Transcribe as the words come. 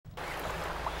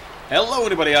Hello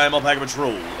everybody, I'm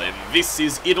alpacapatrol, and this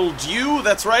is Ittle Dew.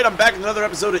 That's right, I'm back with another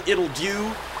episode of Ittle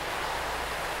Dew.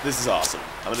 This is awesome.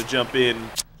 I'm gonna jump in,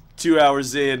 2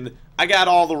 hours in. I got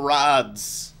all the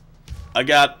rods. I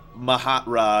got my hot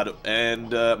rod and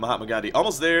Mahatma Gandhi.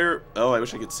 Almost there. Oh, I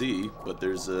wish I could see, but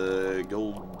there's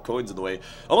gold coins in the way.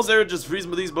 Almost there, just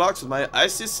freezing these blocks with my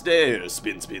icy stare.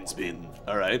 Spin, spin, spin.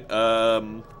 Alright,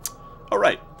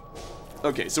 alright.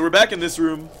 Okay, so we're back in this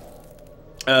room.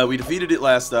 We defeated it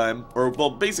last time, or,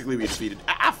 well, basically we defeated...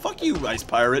 Ah, fuck you, Ice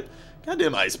Pirate!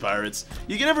 Goddamn Ice Pirates.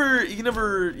 You can never,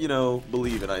 you know,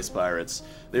 believe in Ice Pirates.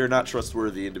 They are not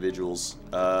trustworthy individuals.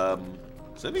 Is there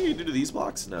anything you can do to these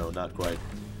blocks? No, not quite.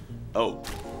 Oh.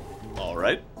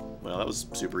 Alright. Well, that was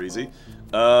super easy.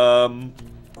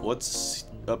 What's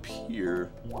up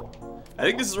here? I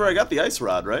think this is where I got the ice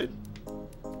rod, right?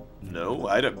 No,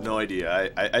 I have no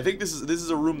idea. I think this is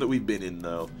a room that we've been in,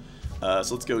 though.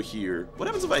 So let's go here. What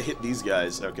happens if I hit these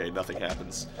guys? Okay, nothing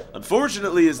happens.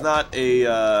 Unfortunately, it's not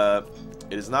a,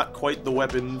 it is not quite the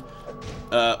weapon,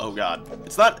 oh god.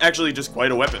 It's not actually just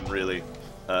quite a weapon, really,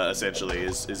 essentially,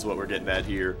 is what we're getting at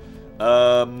here.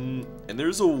 And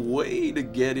there's a way to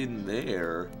get in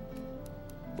there.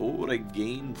 But what would I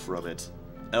gain from it?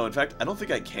 Oh, in fact, I don't think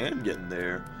I can get in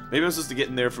there. Maybe I'm supposed to get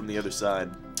in there from the other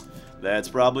side. That's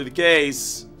probably the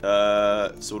case. So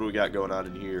what do we got going on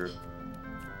in here?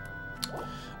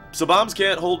 So bombs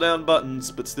can't hold down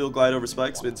buttons, but still glide over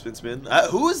spikes. Spin, spin, spin.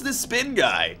 Who is this spin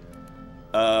guy?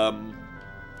 So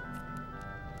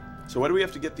why do we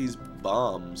have to get these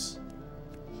bombs?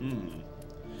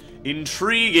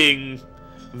 Intriguing.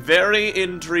 Very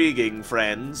intriguing,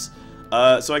 friends.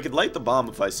 So I could light the bomb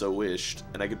if I so wished,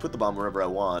 and I could put the bomb wherever I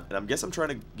want. And I guess I'm trying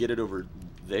to get it over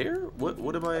there?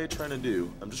 What am I trying to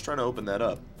do? I'm just trying to open that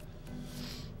up.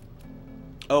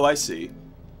 Oh, I see.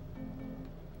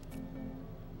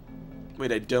 Wait,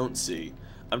 I don't see.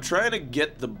 I'm trying to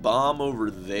get the bomb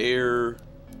over there.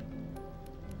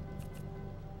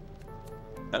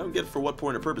 I don't get for what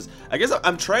point or purpose. I guess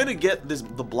I'm trying to get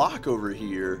the block over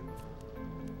here.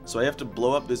 So I have to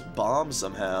blow up this bomb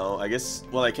somehow. I guess,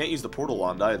 well, I can't use the portal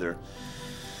wand either.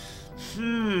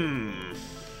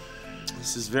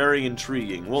 This is very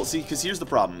intriguing. Well, see, because here's the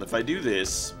problem. If I do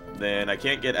this, then I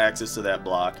can't get access to that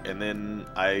block, and then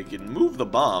I can move the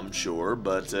bomb, sure,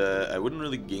 but I wouldn't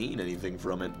really gain anything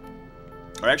from it.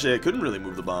 Or actually, I couldn't really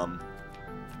move the bomb.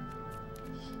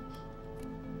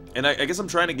 And I guess I'm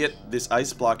trying to get this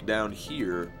ice block down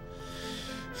here.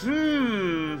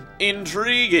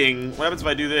 Intriguing. What happens if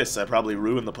I do this? I probably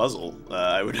ruin the puzzle,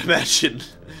 I would imagine,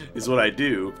 is what I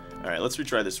do. Alright, let's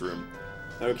retry this room.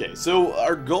 Okay, so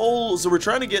our goal, so we're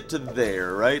trying to get to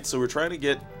there, right? So we're trying to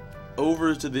get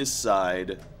over to this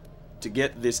side to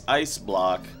get this ice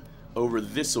block over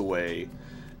this way,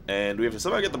 and we have to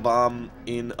somehow get the bomb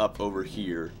in up over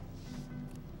here.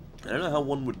 I don't know how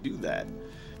one would do that,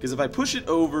 because if I push it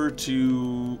over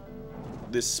to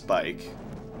this spike,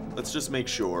 let's just make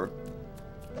sure,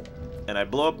 and I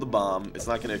blow up the bomb, it's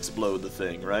not going to explode the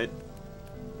thing, right?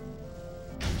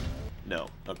 No.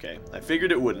 Okay. I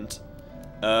figured it wouldn't.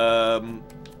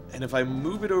 And if I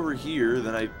move it over here,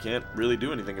 then I can't really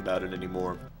do anything about it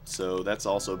anymore. So that's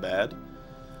also bad.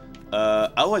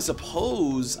 Oh, I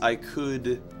suppose I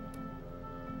could...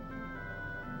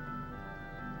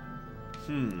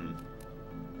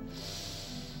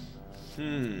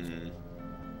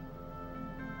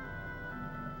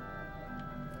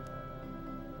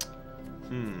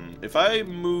 If I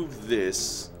move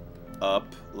this up,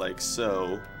 like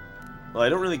so... Well, I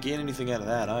don't really gain anything out of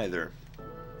that either.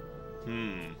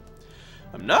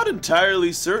 I'm not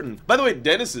entirely certain. By the way,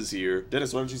 Dennis is here.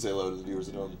 Dennis, why don't you say hello to the viewers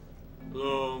at home?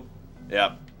 Hello.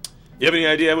 Yeah. You have any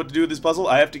idea what to do with this puzzle?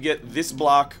 I have to get this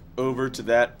block over to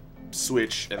that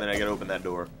switch, and then I gotta open that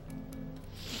door.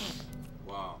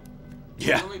 Wow.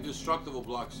 Yeah. The only destructible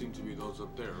blocks seem to be those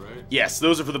up there, right? Yes,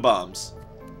 those are for the bombs.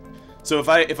 So if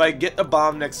I get a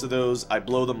bomb next to those, I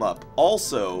blow them up.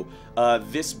 Also,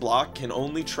 this block can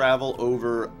only travel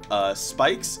over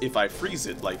spikes if I freeze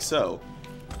it, like so.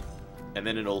 And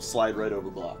then it'll slide right over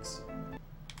blocks.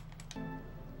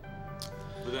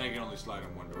 But then I can only slide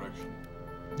in one direction.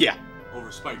 Yeah.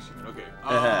 Over spikes, you mean? Okay.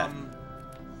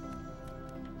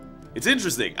 It's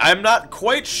interesting. I'm not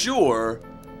quite sure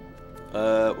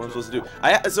what I'm supposed to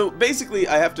do. So basically,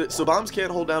 I have to. So bombs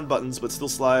can't hold down buttons, but still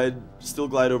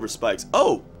glide over spikes.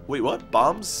 Oh, wait, what?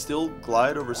 Bombs still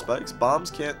glide over spikes?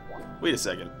 Bombs can't. Wait a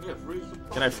second. Yeah, freeze them.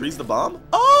 Can I freeze the bomb?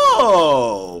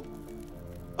 Oh!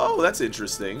 Oh, that's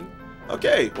interesting.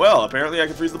 Okay, well, apparently I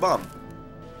can freeze the bomb.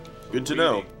 Good to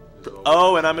know.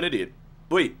 Oh, and I'm an idiot.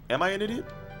 Wait, am I an idiot?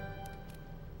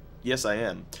 Yes, I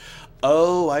am.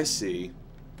 Oh, I see.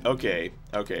 Okay,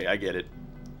 okay, I get it.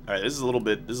 Alright, this is a little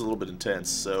bit intense,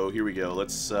 so here we go.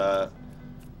 Let's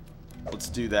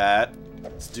do that.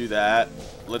 Let's do that.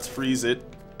 Let's freeze it.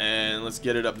 And let's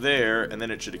get it up there, and then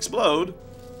it should explode.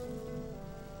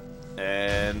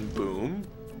 And boom.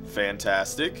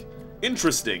 Fantastic.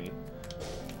 Interesting.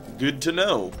 Good to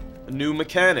know. New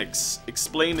mechanics.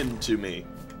 Explaining to me.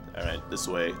 Alright, this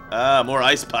way. Ah, more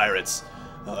ice pirates.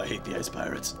 Oh, I hate the ice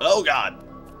pirates. Oh, God.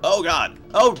 Oh, God.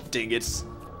 Oh, dang it.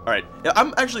 Alright, yeah,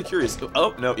 I'm actually curious.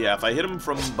 Oh, no, yeah, if I hit him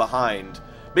from behind,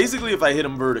 basically if I hit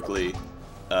him vertically,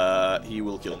 he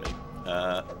will kill me.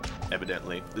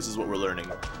 Evidently. This is what we're learning.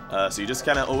 So you just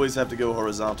kind of always have to go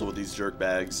horizontal with these jerk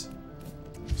bags.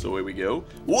 So away we go.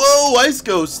 Whoa, ice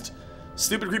ghost!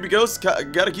 Stupid creepy ghost,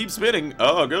 gotta keep spinning.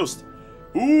 Oh, ghost.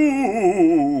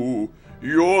 Ooh,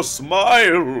 your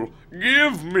smile,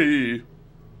 give me.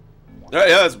 Yeah,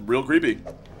 that's real creepy.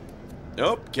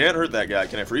 Nope, can't hurt that guy.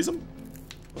 Can I freeze him?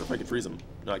 What if I can freeze him?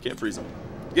 No, I can't freeze him.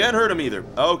 Can't hurt him either.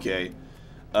 Okay.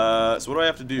 So what do I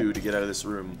have to do to get out of this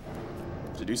room?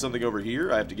 To do something over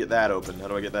here? I have to get that open. How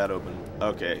do I get that open?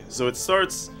 Okay, so it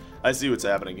starts... I see what's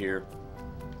happening here.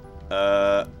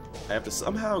 I have to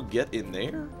somehow get in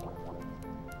there?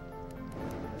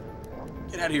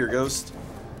 Get out of here, ghost.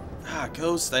 Ah,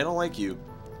 ghost, I don't like you.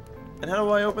 And how do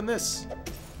I open this?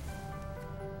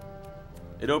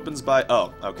 It opens by...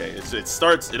 Oh, okay.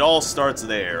 It all starts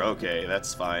there. Okay,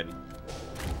 that's fine.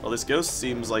 Well, this ghost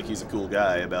seems like he's a cool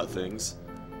guy about things.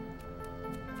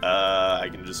 I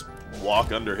can just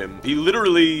walk under him. He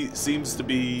literally seems to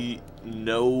be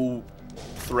no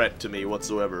threat to me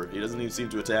whatsoever. He doesn't even seem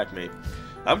to attack me.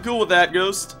 I'm cool with that,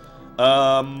 ghost.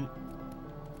 No,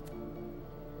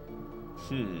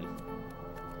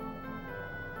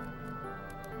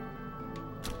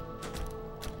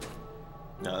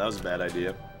 that was a bad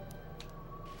idea.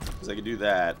 Because I could do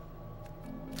that.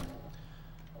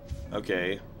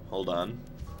 Okay, hold on.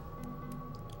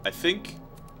 I think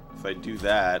if I do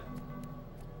that,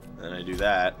 and I do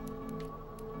that...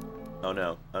 Oh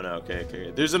no, okay,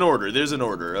 okay. There's an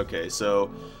order, Okay, so,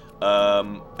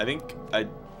 I think I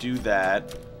do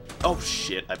that. Oh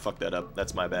shit, I fucked that up.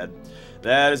 That's my bad.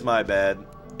 That is my bad.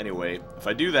 Anyway, if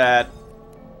I do that,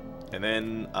 and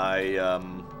then I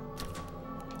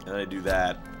do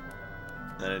that,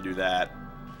 and then I do that,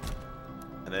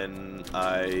 and then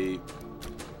I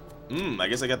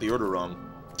guess I got the order wrong.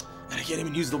 And I can't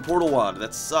even use the portal wand.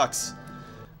 That sucks.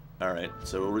 Alright,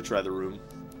 so we'll retry the room.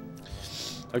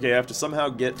 Okay, I have to somehow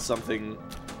get something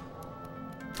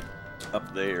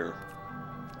up there.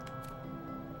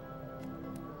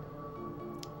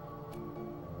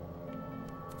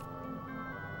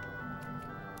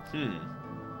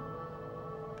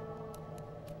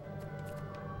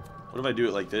 What if I do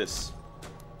it like this?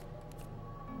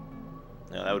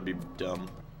 No, that would be dumb.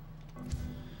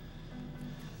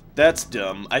 That's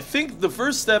dumb. I think the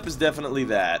first step is definitely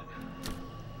that.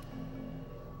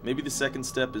 Maybe the second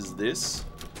step is this,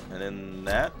 and then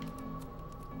that.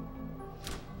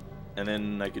 And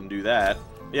then I can do that.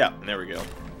 Yeah, there we go.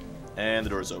 And the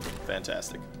door's open.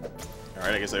 Fantastic.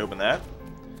 Alright, I guess I open that.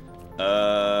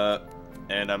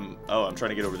 And I'm trying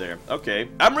to get over there. Okay.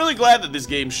 I'm really glad that this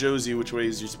game shows you which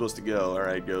ways you're supposed to go.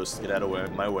 Alright, ghost, get out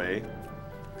of my way.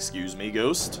 Excuse me,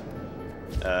 ghost.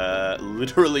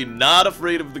 Literally not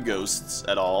afraid of the ghosts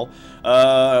at all.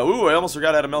 Ooh, I almost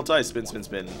forgot how to melt ice. Spin, spin,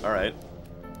 spin. Alright.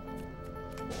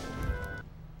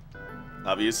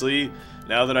 Obviously,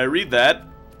 now that I read that,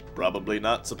 probably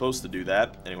not supposed to do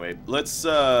that. Anyway, let's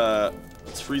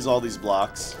freeze all these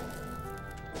blocks.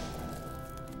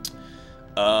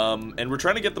 And we're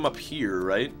trying to get them up here,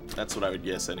 right? That's what I would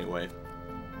guess anyway.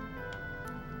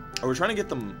 Or we're trying to get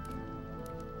them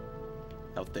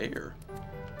out there.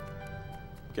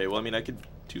 Okay, well, I mean, I could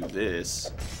do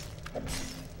this.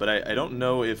 But I don't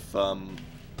know if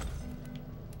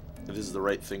this is the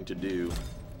right thing to do.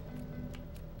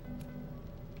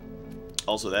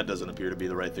 Also, that doesn't appear to be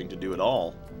the right thing to do at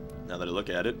all, now that I look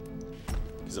at it.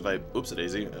 Because if I...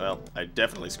 Oops-a-daisy. Well, I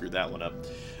definitely screwed that one up.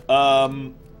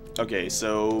 Okay,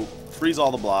 so freeze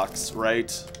all the blocks, right?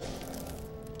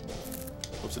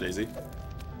 Oops-a-daisy.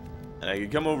 And I can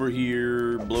come over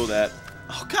here, blow that.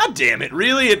 Oh, god damn it,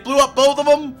 really? It blew up both of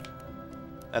them?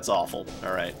 That's awful.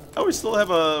 Alright. Oh, we still have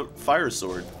a fire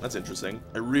sword. That's interesting.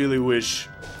 I really wish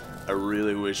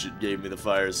it gave me the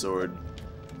fire sword.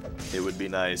 It would be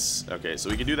nice. Okay, so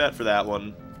we can do that for that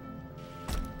one.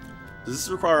 Does this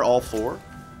require all four?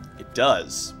 It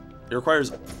does. It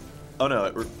requires... Oh,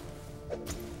 no.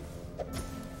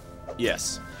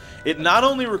 Yes. It not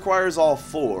only requires all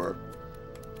four,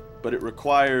 but it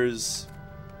requires...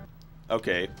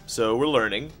 Okay, so we're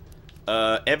learning.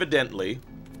 Evidently,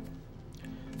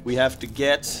 we have to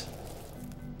get...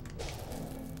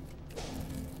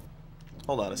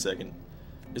 Hold on a second.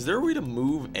 Is there a way to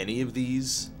move any of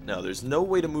these? No, there's no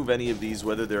way to move any of these,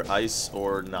 whether they're ice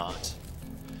or not.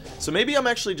 So maybe I'm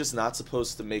actually just not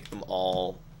supposed to make them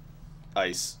all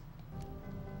ice.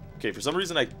 Okay, for some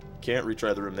reason I can't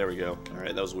retry the room. There we go.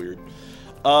 Alright, that was weird.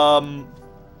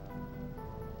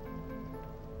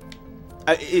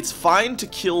 It's fine to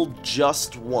kill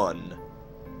just one.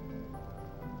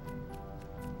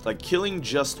 Like, killing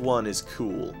just one is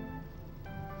cool.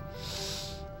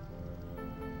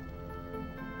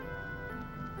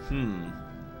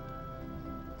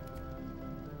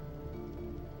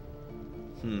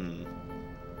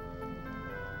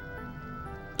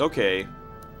 Okay.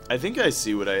 I think I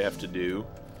see what I have to do.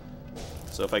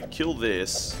 So if I kill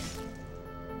this,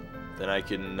 then I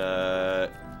can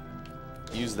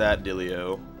use that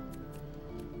dealio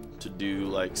to do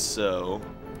like so.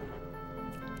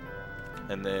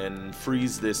 And then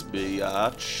freeze this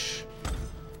biatch.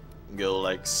 Go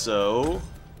like so.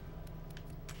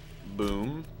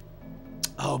 Boom.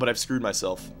 Oh, but I've screwed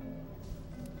myself.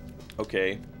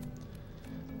 Okay.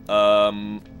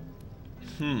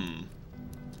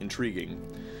 Intriguing.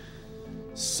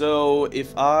 So,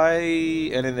 if I...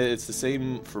 And then it's the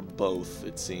same for both,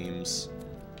 it seems.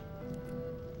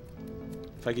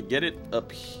 If I could get it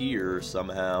up here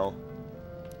somehow.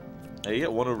 I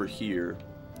get one over here.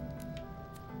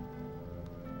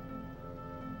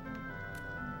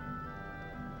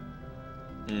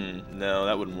 No,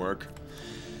 that wouldn't work.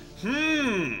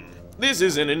 This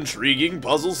is an intriguing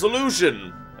puzzle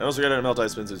solution. I also got a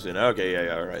multi-spin spin. Okay,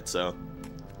 yeah, alright, so.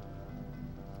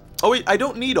 Oh wait, I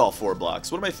don't need all 4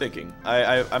 blocks. What am I thinking?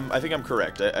 I think I'm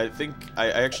correct. I think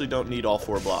I actually don't need all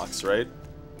 4 blocks, right?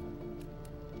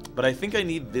 But I think I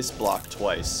need this block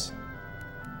twice.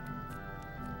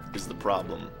 Is the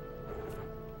problem.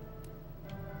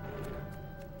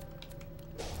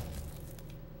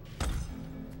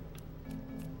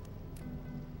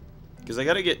 Because I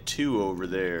gotta get 2 over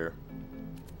there.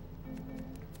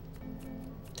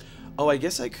 Oh, I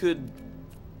guess I could...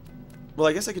 Well,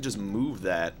 I guess I could just move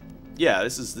that. Yeah,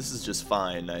 this is just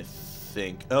fine, I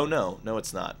think. Oh, no. No,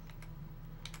 it's not.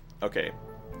 Okay.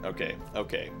 Okay.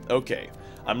 Okay. Okay.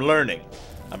 I'm learning.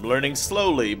 I'm learning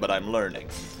slowly, but I'm learning.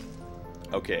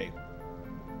 Okay.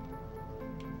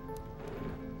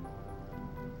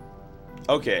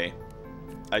 Okay.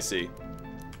 I see.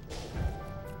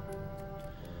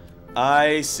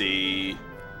 I see.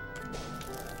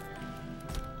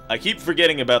 I keep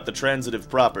forgetting about the transitive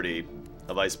property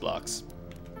of ice blocks.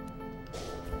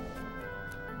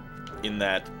 In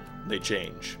that they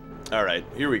change. Alright,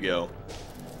 here we go.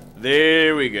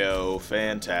 There we go.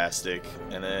 Fantastic.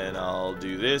 And then I'll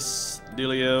do this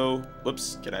dealio.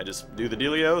 Whoops, can I just do the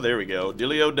dealio? There we go.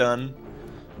 Dealio done.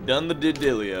 Done the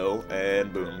dealio.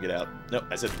 And boom, get out. Nope,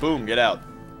 I said boom, get out.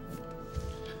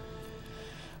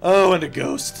 Oh, and a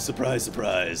ghost. Surprise,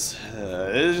 surprise.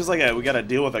 It's just like we gotta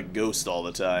deal with a ghost all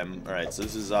the time. Alright, so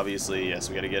this is obviously, yes,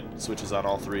 we gotta get switches on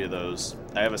all 3 of those.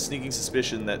 I have a sneaking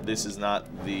suspicion that this is not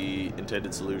the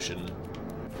intended solution.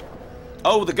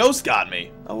 Oh, the ghost got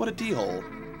me! Oh, what a d-hole.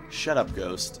 Shut up,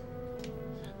 ghost.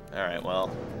 Alright,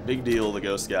 well, big deal, the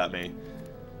ghost got me.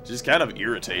 Just kind of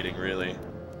irritating, really.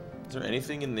 Is there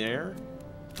anything in there?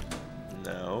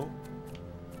 No.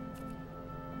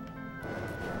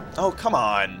 Oh, come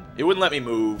on. It wouldn't let me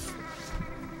move.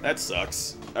 That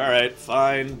sucks. Alright,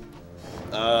 fine.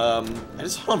 I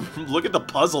just want to look at the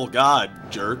puzzle. God,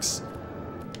 jerks.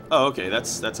 Oh, okay,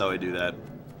 that's how I do that.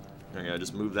 Okay, I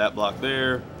just move that block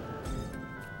there.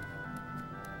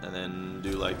 And then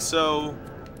do like so.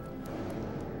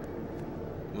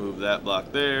 Move that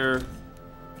block there.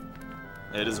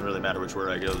 It doesn't really matter which way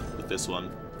I go with this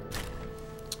one.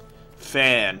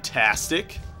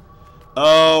 Fantastic.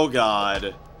 Oh,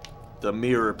 God. The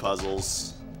mirror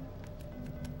puzzles.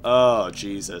 Oh,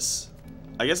 Jesus.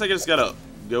 I guess I just gotta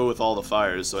go with all the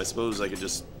fires, so I suppose I could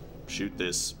just shoot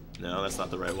this. No, that's not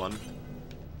the right one.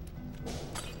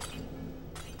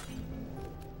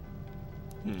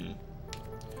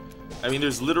 I mean,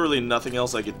 there's literally nothing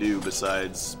else I could do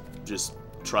besides just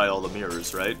try all the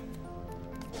mirrors, right?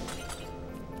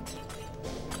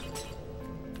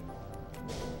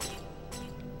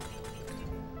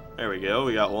 There we go,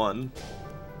 we got 1.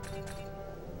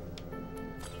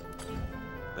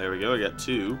 There we go, I got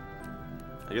 2.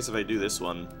 I guess if I do this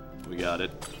one, we got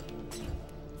it.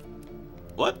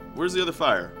 What? Where's the other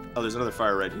fire? Oh, there's another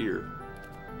fire right here.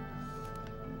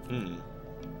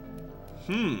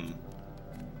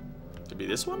 Could be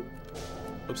this one?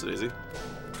 Oops, daisy.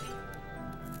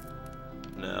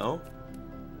 No.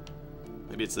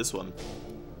 Maybe it's this one.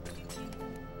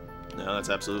 No, that's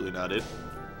absolutely not it.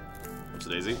 What's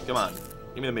Daisy? Come on.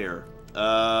 Give me the mirror.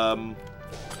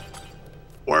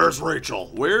 Where's Rachel?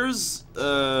 Where's,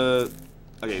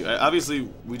 okay, obviously,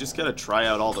 we just gotta try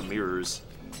out all the mirrors.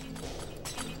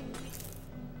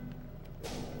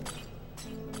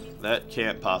 That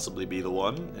can't possibly be the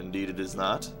one. Indeed, it is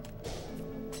not.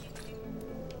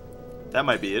 That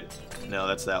might be it. No,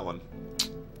 that's that one.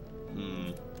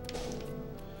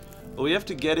 Well, we have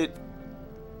to get it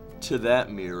to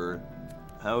that mirror.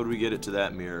 How would we get it to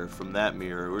that mirror? From that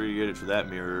mirror. Where do you get it to that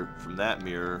mirror? From that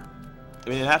mirror. I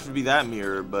mean, it'd have to be that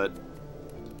mirror, but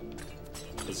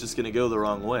it's just gonna go the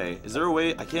wrong way. Is there a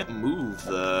way? I can't move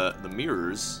the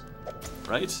mirrors,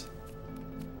 right?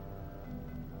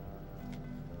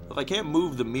 If I can't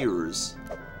move the mirrors.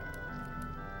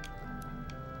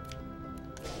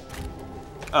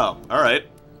 Oh, alright.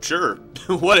 Sure.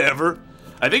 Whatever.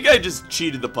 I think I just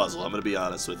cheated the puzzle, I'm gonna be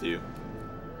honest with you.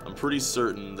 I'm pretty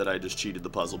certain that I just cheated the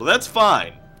puzzle, but that's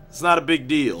fine. It's not a big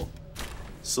deal.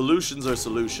 Solutions are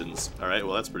solutions. Alright,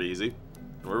 well that's pretty easy.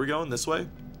 Where are we going? This way?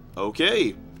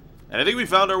 Okay. And I think we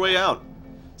found our way out.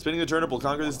 Spinning the turnip will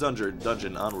conquer this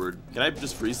dungeon. Onward. Can I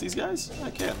just freeze these guys? I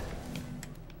can.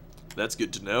 That's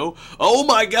good to know. Oh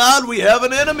my god, we have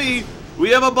an enemy!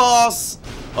 We have a boss!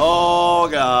 Oh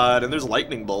god, and there's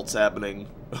lightning bolts happening.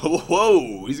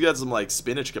 Whoa, he's got some like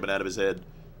spinach coming out of his head.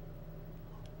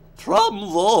 From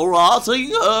the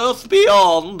rotting earth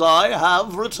beyond I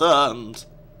have returned.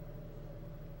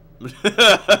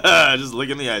 Just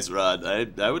licking the ice rod.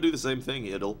 I would do the same thing,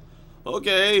 Ittle.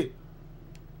 Okay.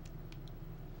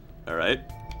 Alright.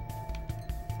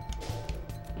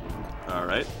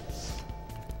 Alright.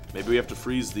 Maybe we have to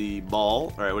freeze the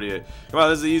ball. Alright, what do you... Come on,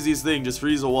 this is the easiest thing. Just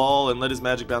freeze a wall and let his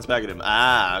magic bounce back at him.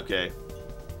 Ah, okay.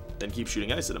 Then keep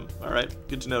shooting ice at him. Alright,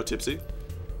 good to know, Tipsy.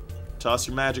 Toss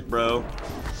your magic, bro.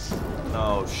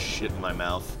 Oh, shit in my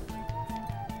mouth.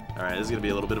 Alright, this is gonna be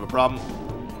a little bit of a problem.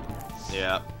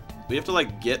 Yeah. We have to,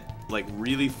 like, get, like,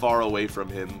 really far away from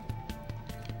him.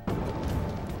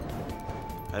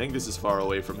 I think this is far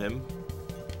away from him.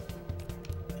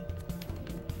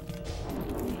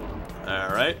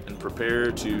 Alright, and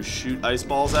prepare to shoot ice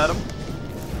balls at him.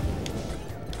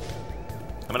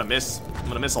 I'm gonna miss. I'm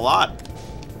gonna miss a lot.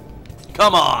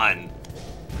 Come on!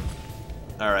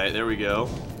 Alright, there we go.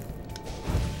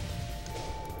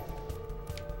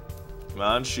 Come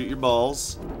on, shoot your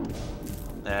balls.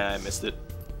 Ah, I missed it.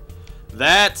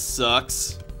 That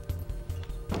sucks.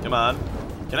 Come on.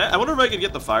 I wonder if I could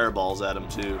get the fireballs at him,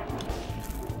 too.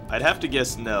 I'd have to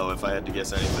guess no if I had to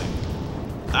guess anything.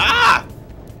 Ah!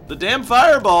 The damn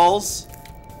fireballs!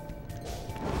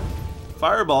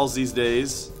 Fireballs these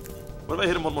days. What if I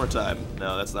hit him one more time?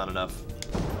 No, that's not enough.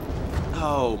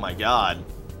 Oh my god.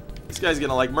 This guy's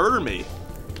gonna, like, murder me.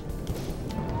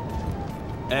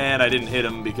 And I didn't hit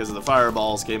him because of the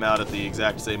fireballs came out at the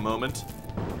exact same moment.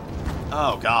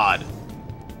 Oh god.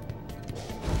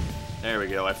 There we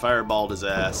go, I fireballed his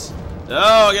ass.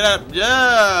 Oh, get out!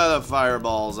 Yeah, the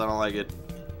fireballs, I don't like it.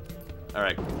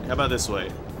 Alright, how about this way?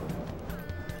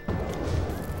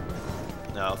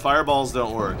 No, fireballs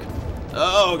don't work.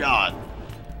 Oh god!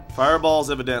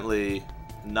 Fireballs evidently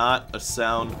not a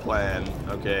sound plan.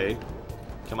 Okay.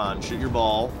 Come on, shoot your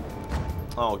ball.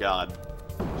 Oh god.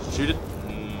 Shoot it.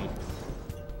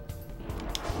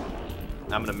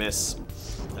 I'm gonna miss.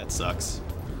 That sucks.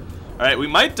 Alright, we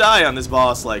might die on this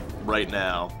boss, like, right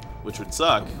now. Which would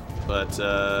suck. But,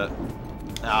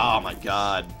 oh my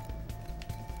god.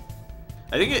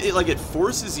 I think it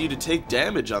forces you to take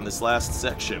damage on this last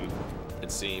section.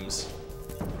 It seems.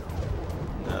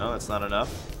 No, that's not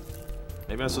enough.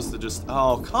 Maybe I'm supposed to just...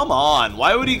 Oh, come on!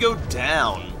 Why would he go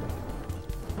down?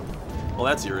 Well,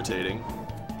 that's irritating.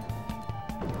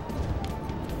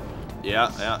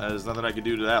 Yeah, there's nothing I can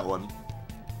do to that one.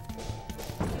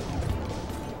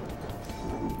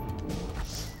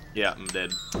 Yeah, I'm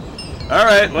dead.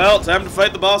 Alright, well, time to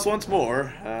fight the boss once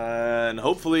more. And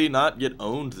hopefully not get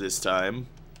owned this time.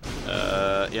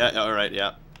 Yeah, alright,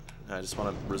 yeah. I just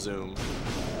want to resume.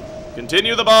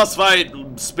 Continue the boss fight,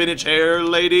 spinach hair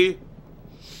lady.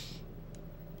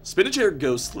 Spinach hair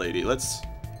ghost lady, let's...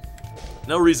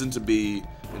 No reason to be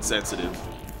insensitive.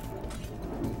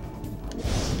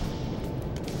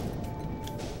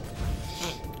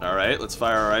 Alright, let's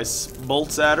fire our ice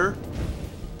bolts at her.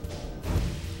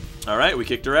 Alright, we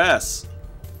kicked her ass.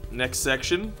 Next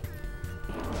section.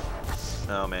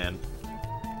 Oh, man.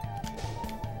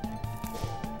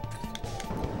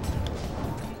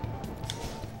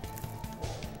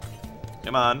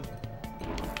 Come on.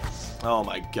 Oh,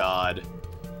 my God.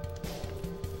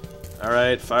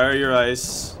 Alright, fire your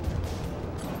ice.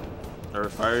 Or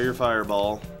fire your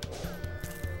fireball.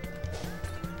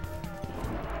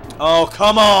 Oh,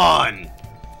 come on!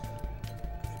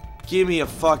 Give me a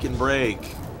fucking break.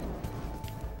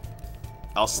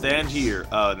 I'll stand here.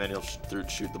 Oh, and then he'll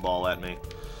shoot the ball at me.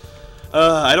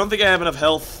 I don't think I have enough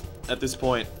health at this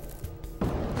point.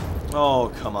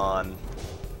 Oh, come on.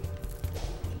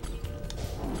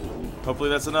 Hopefully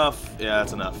that's enough. Yeah,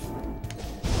 that's enough.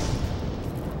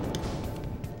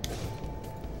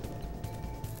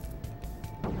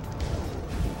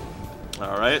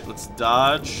 Alright, let's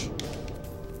dodge.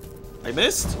 I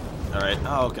missed? Alright.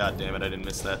 Oh, god damn it, I didn't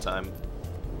miss that time.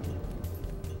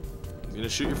 He's gonna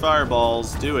shoot your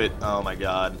fireballs. Do it. Oh my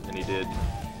god, and he did.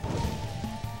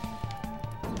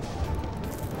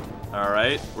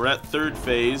 Alright, we're at third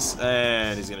phase,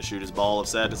 and he's gonna shoot his ball of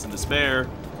sadness and despair.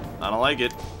 I don't like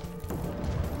it.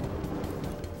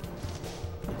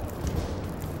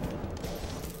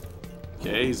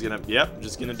 Okay, he's gonna, yep,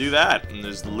 just gonna do that, and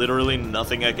there's literally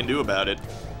nothing I can do about it.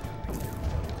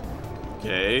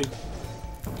 Okay.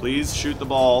 Please shoot the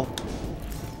ball.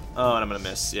 Oh, and I'm gonna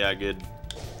miss. Yeah, good.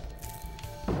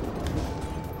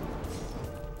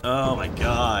 Oh my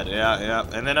god, yeah,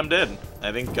 and then I'm dead.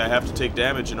 I think I have to take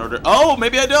damage in order. Oh,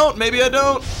 maybe I don't, maybe I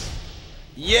don't.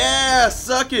 Yeah,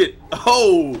 suck it.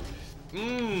 Oh,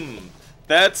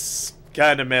 that's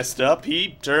kind of messed up.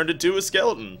 He turned into a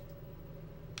skeleton.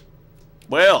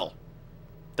 Well,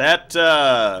 that,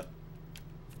 I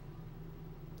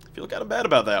feel kind of bad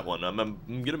about that one.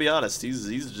 I'm gonna be honest,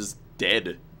 he's just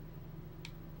dead.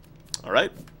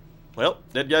 Alright. Well,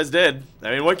 dead guy's dead.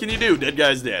 I mean, what can you do? Dead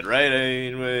guy's dead, right? I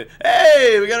mean,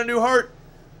 hey, we got a new heart.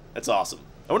 That's awesome.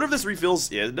 I wonder if this refills.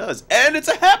 Yeah, it does. And it's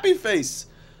a happy face.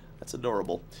 That's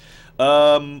adorable.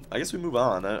 I guess we move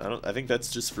on. I think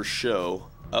that's just for show.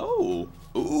 Oh.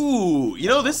 Ooh. You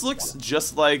know, this looks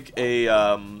just like a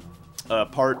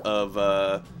part of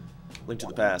Link to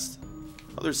the Past.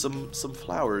 Oh, there's some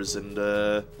flowers and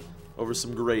over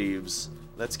some graves.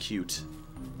 That's cute.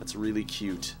 That's really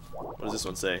cute. What does this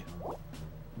one say?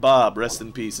 Bob, rest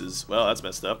in pieces. Well, that's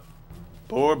messed up.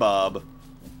 Poor Bob.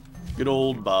 Good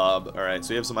old Bob. Alright,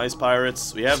 so we have some ice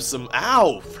pirates. We have some...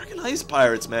 Ow! Freaking ice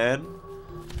pirates, man.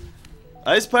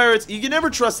 Ice pirates... You can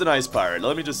never trust an ice pirate.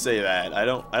 Let me just say that. I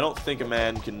don't think a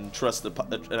man can trust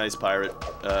an ice pirate.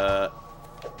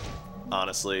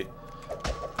 Honestly.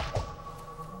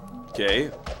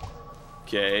 Okay.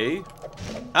 Okay.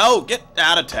 Oh, get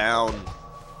out of town.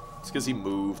 It's because he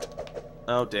moved.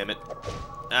 Oh, damn it.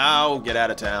 Ow, get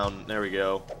out of town. There we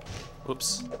go.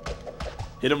 Whoops.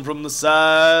 Hit him from the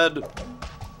side.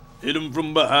 Hit him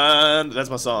from behind. That's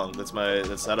my song. That's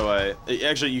how do I...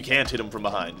 Actually, you can't hit him from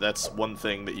behind. That's one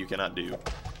thing that you cannot do.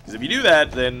 Because if you do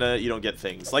that, then you don't get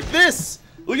things. Like this!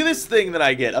 Look at this thing that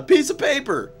I get. A piece of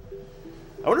paper.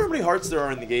 I wonder how many hearts there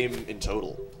are in the game in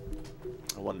total.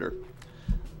 I wonder.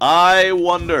 I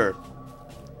wonder.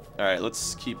 Alright,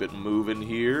 let's keep it moving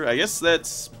here. I guess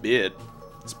that's it.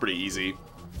 It's pretty easy.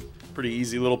 Pretty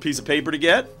easy little piece of paper to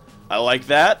get. I like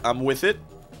that. I'm with it.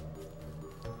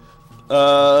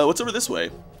 What's over this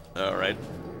way? Alright.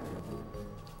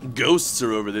 Ghosts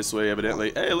are over this way,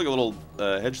 evidently. Hey, look, a little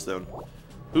hedgestone.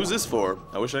 Who's this for?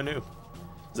 I wish I knew.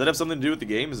 Does that have something to do with the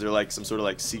game? Is there like some sort of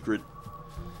like secret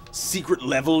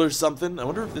level or something? I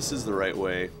wonder if this is the right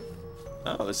way.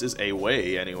 Oh, this is a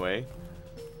way anyway.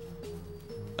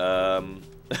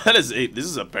 This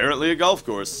is apparently a golf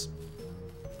course.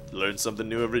 Learn something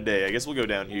new every day. I guess we'll go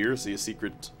down here, see a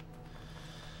secret.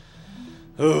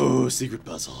 Oh, secret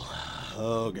puzzle.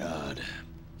 Oh, God.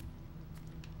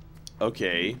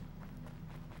 Okay.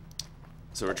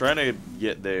 So we're trying to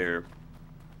get there.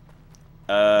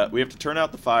 We have to turn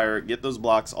out the fire, get those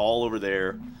blocks all over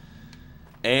there,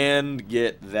 and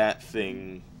get that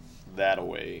thing that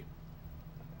away.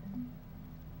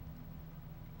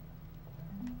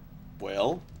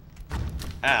 Well,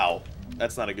 ow.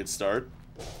 That's not a good start.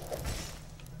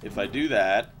 If I do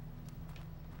that,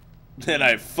 then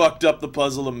I fucked up the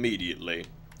puzzle immediately.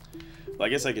 Well, I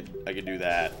guess I could do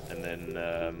that, and then,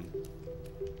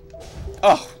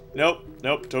 oh,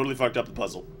 nope, totally fucked up the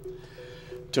puzzle.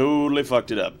 Totally fucked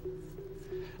it up.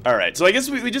 Alright, so I guess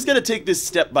we just gotta take this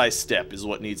step by step is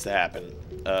what needs to happen.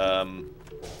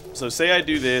 So say I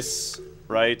do this,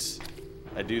 right?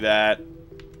 I do that,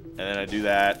 and then I do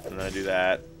that, and then I do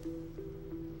that.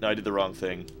 No, I did the wrong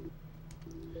thing.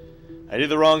 I did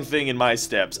the wrong thing in my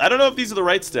steps. I don't know if these are the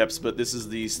right steps, but this is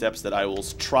the steps that I will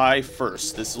try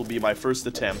first. This will be my first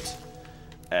attempt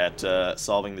at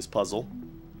solving this puzzle.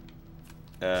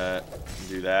 Do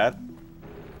that.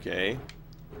 Okay.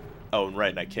 Oh,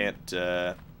 right, and I can't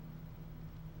get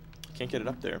it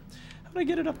up there. How do I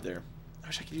get it up there? I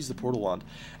wish I could use the portal wand.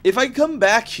 If I come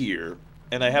back here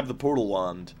and I have the portal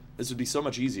wand, this would be so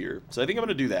much easier. So I think I'm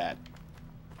going to do that.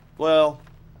 Well,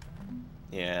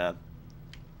 yeah.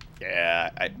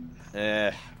 Yeah, I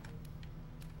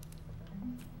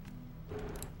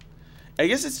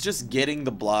guess it's just getting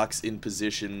the blocks in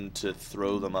position to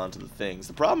throw them onto the things.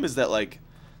 The problem is that, like,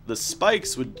 the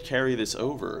spikes would carry this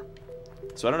over.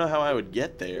 So I don't know how I would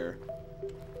get there.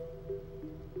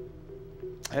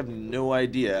 I have no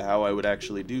idea how I would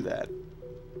actually do that.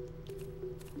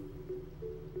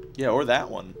 Yeah, or that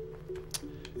one.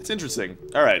 It's interesting.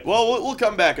 Alright, well, we'll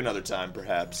come back another time,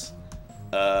 perhaps.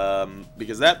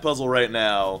 Because that puzzle right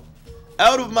now,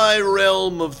 out of my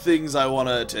realm of things I want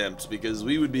to attempt, because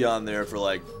we would be on there for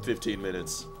like 15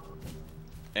 minutes.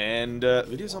 And,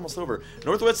 video's almost over.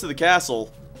 Northwest of the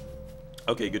castle.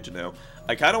 Okay, good to know.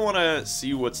 I kind of want to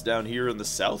see what's down here in the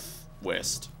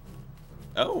southwest.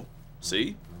 Oh,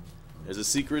 see? There's a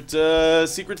secret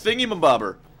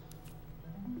thingy-mabobber.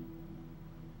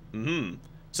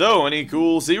 So, any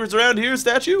cool secrets around here,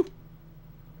 statue?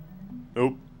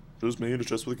 Nope. Just me in a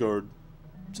chest with a card.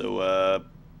 So,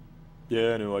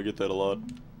 yeah, I know, I get that a lot.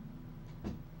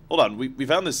 Hold on, we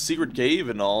found this secret cave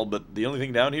and all, but the only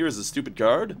thing down here is a stupid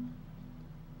card?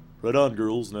 Right on,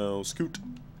 girls, now scoot.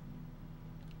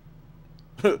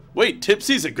 Wait,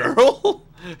 Tipsy's a girl?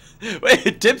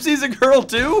 Wait, Tipsy's a girl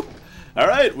too?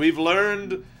 Alright, we've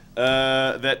learned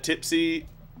that Tipsy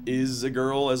is a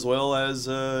girl as well as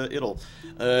Ittle.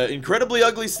 Incredibly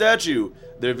ugly statue.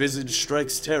 Their visage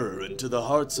strikes terror into the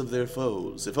hearts of their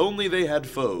foes. If only they had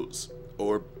foes.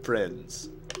 Or friends.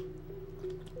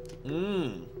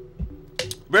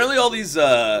 Apparently all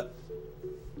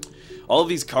of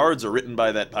these cards are written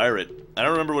by that pirate. I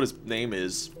don't remember what his name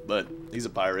is, but he's a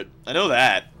pirate. I know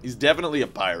that. He's definitely a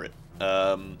pirate.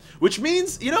 Which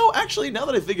means, you know, actually, now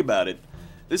that I think about it,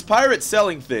 this pirate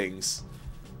selling things,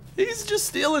 he's just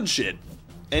stealing shit.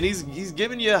 And he's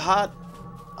giving you hot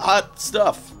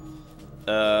stuff.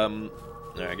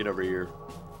 Alright, get over here.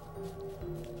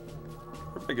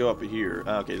 Where do I go up here?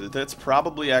 Okay, that's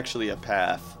probably actually a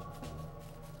path.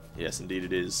 Yes, indeed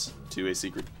it is. To a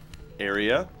secret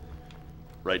area.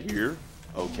 Right here.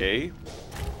 Okay.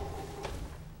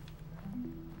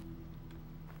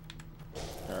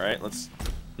 Alright, let's...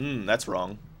 that's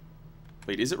wrong.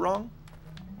 Wait, is it wrong?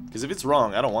 Because if it's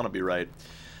wrong, I don't want to be right.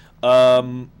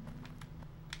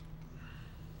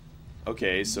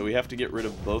 Okay, so we have to get rid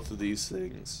of both of these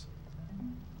things.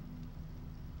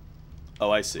 Oh,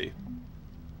 I see.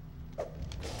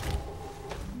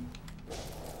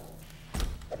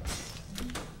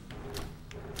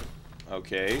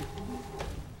 Okay.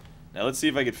 Now let's see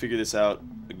if I can figure this out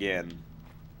again.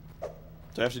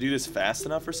 Do I have to do this fast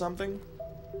enough or something?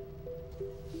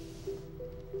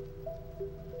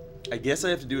 I guess I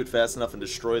have to do it fast enough and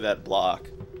destroy that block.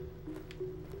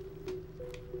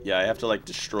 Yeah, I have to, like,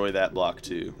 destroy that block,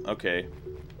 too. Okay.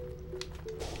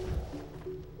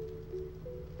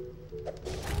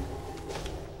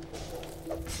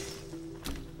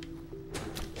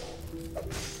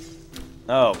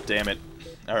 Oh, damn it.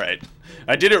 Alright.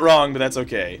 I did it wrong, but that's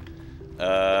okay.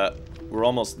 We're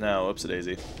almost now.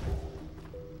 Oops-a-daisy.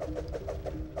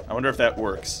 I wonder if that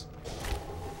works.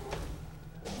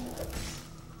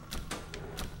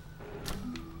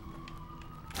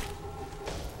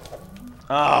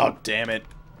 Oh, damn it.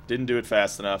 Didn't do it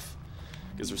fast enough.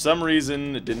 Because for some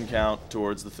reason, it didn't count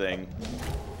towards the thing.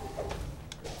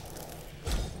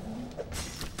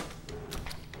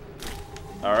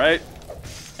 Alright.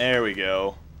 There we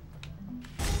go.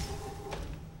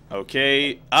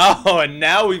 Okay. Oh, and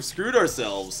now we've screwed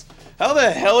ourselves. How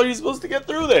the hell are you supposed to get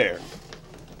through there?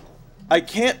 I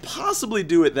can't possibly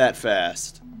do it that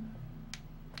fast.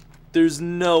 There's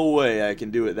no way I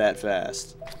can do it that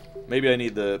fast. Maybe I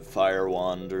need the fire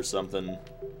wand or something.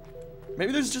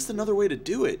 Maybe there's just another way to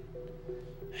do it.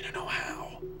 I don't know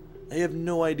how. I have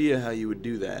no idea how you would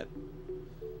do that.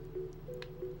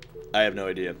 I have no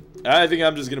idea. I think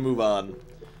I'm just gonna move on.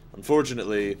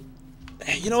 Unfortunately.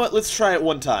 You know what? Let's try it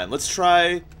one time. Let's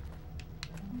try...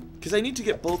 Because I need to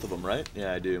get both of them, right?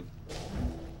 Yeah, I do.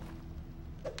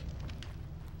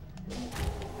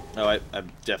 No,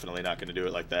 I'm definitely not gonna do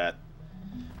it like that.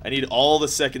 I need all the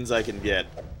seconds I can get.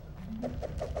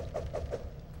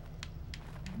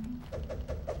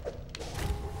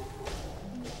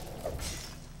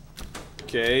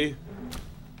 Okay.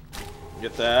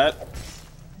 Get that.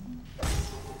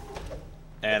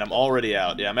 And I'm already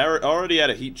out. Yeah, I'm already out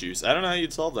of heat juice. I don't know how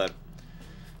you'd solve that.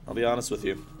 I'll be honest with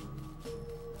you.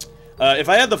 If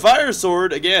I had the fire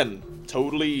sword, again,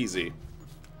 totally easy.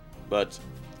 But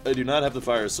I do not have the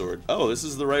fire sword. Oh, this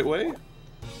is the right way?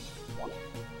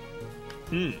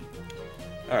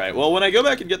 Alright, well, when I go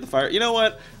back and get the fire... You know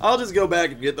what? I'll just go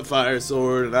back and get the fire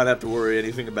sword and not have to worry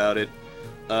anything about it.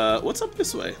 What's up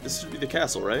this way? This should be the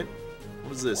castle, right?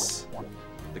 What is this?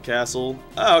 The castle.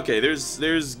 Ah, okay,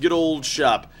 there's good old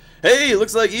shop. Hey,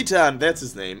 looks like Eton, that's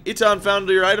his name. Eton found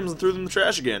your items and threw them in the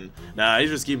trash again. Nah, he's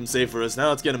just keeping them safe for us. Now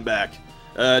let's get them back.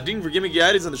 Ding for gimmicky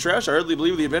items in the trash. I hardly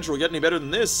believe the adventure will get any better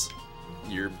than this.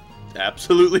 You're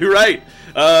absolutely right.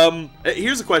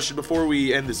 Here's a question before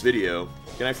we end this video.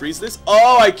 Can I freeze this?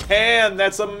 Oh, I can!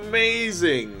 That's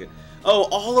amazing! Oh,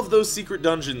 all of those secret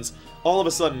dungeons all of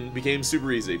a sudden became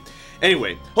super easy.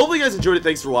 Anyway, hopefully you guys enjoyed it.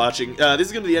 Thanks for watching. This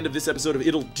is going to be the end of this episode of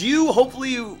Ittle Dew. Hopefully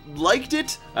you liked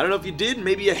it. I don't know if you did.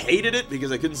 Maybe you hated it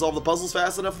because I couldn't solve the puzzles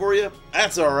fast enough for you.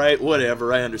 That's alright.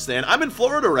 Whatever. I understand. I'm in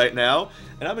Florida right now,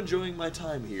 and I'm enjoying my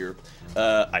time here.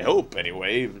 I hope,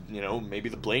 anyway. You know, maybe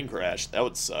the plane crashed. That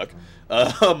would suck.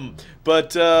 You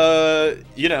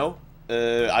know,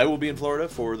 I will be in Florida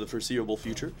for the foreseeable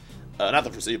future. Not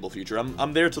the foreseeable future.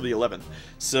 I'm there till the 11th.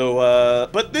 So,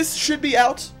 but this should be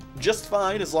out just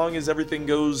fine as long as everything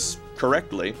goes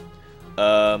correctly.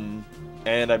 And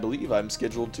I believe I'm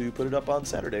scheduled to put it up on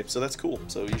Saturday, so that's cool.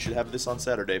 So you should have this on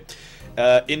Saturday.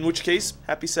 In which case,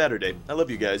 happy Saturday. I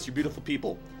love you guys. You're beautiful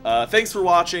people. Thanks for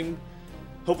watching.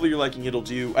 Hopefully you're liking Ittle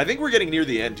Dew. I think we're getting near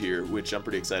the end here, which I'm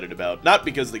pretty excited about. Not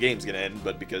because the game's gonna end,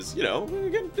 but because, you know, we're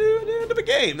getting to the end of a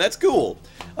game. That's cool.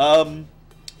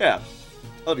 Yeah.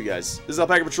 I love you guys. This is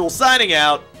Alpacapatrol signing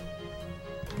out.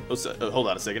 Oh, hold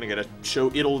on a second. I gotta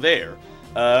show Ittle there.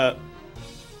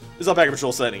 This is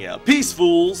Alpacapatrol signing out. Peace,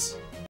 fools!